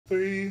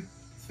3,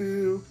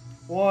 2,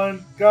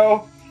 1,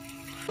 go.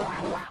 We're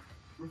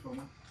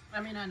filming.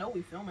 I mean, I know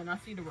we filming. I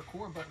see the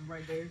record button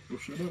right there. Well,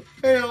 shut up.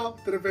 Hey y'all,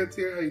 Bit of Vince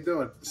here. How you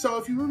doing? So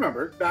if you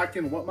remember, back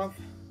in what month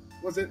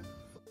was it?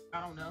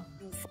 I don't know.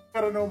 I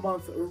don't know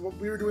month.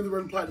 We were doing the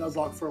Renegade Platinum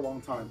Nuzlocke for a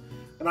long time.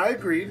 And I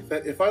agreed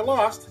that if I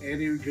lost,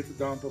 Annie would get to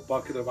dump a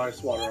bucket of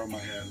ice water on my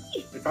head.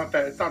 It's not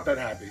that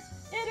happy.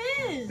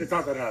 It is. It's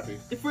not that happy.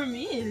 For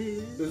me, it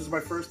is. This is my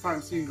first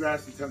time seeing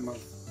grass in 10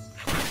 months.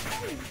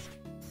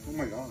 Oh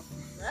my god.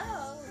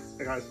 Oh.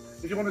 Hey guys,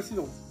 if you want to see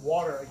the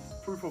water, like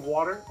proof of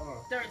water.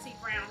 Dirty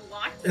brown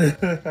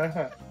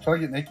water. Shall I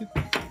get naked?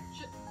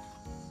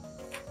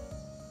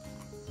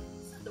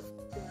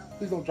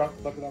 Please don't drop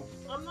the bucket on.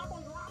 I'm not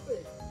gonna drop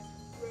it.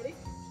 Ready?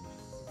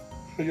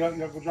 You not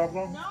gonna drop it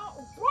on? No.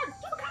 What?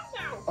 Do the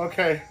countdown.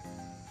 Okay.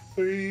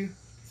 3,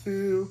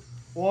 2,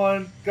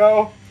 1,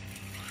 go.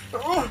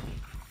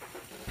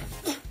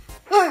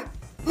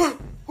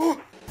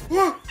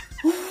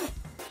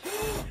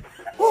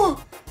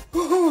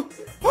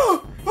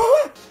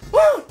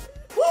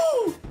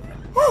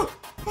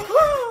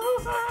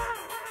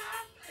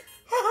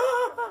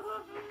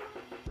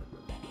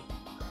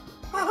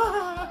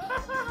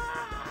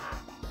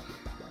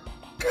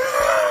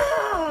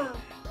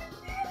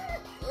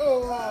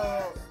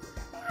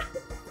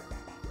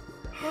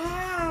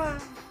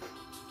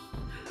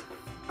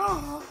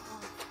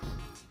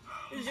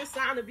 It's just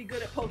time to be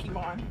good at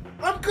Pokemon.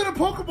 I'm good at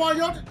Pokemon,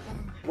 y'all.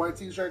 White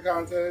t-shirt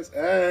contest.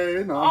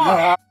 Hey,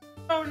 no.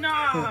 Oh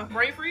no.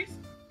 Brain freeze?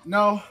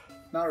 No,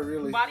 not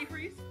really. Body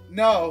freeze?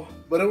 No,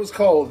 but it was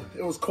cold.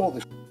 It was cold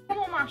as I'm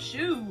on my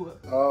shoe.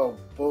 Oh,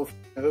 bull.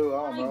 Who? I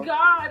Oh don't my know.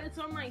 god, it's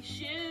on my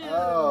shoe.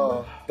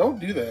 Oh, don't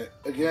do that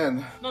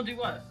again. Don't do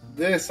what?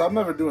 This, I'm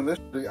never doing this.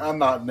 I'm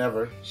not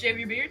never. Shave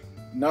your beard?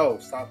 No,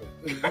 stop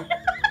it.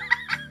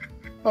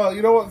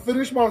 You know what?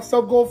 Finish my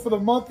sub goal for the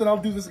month and I'll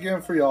do this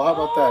again for y'all. How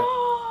about that?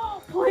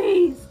 Oh,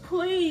 please,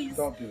 please.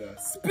 Don't do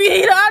that.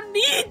 Speed, I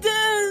need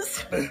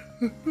this.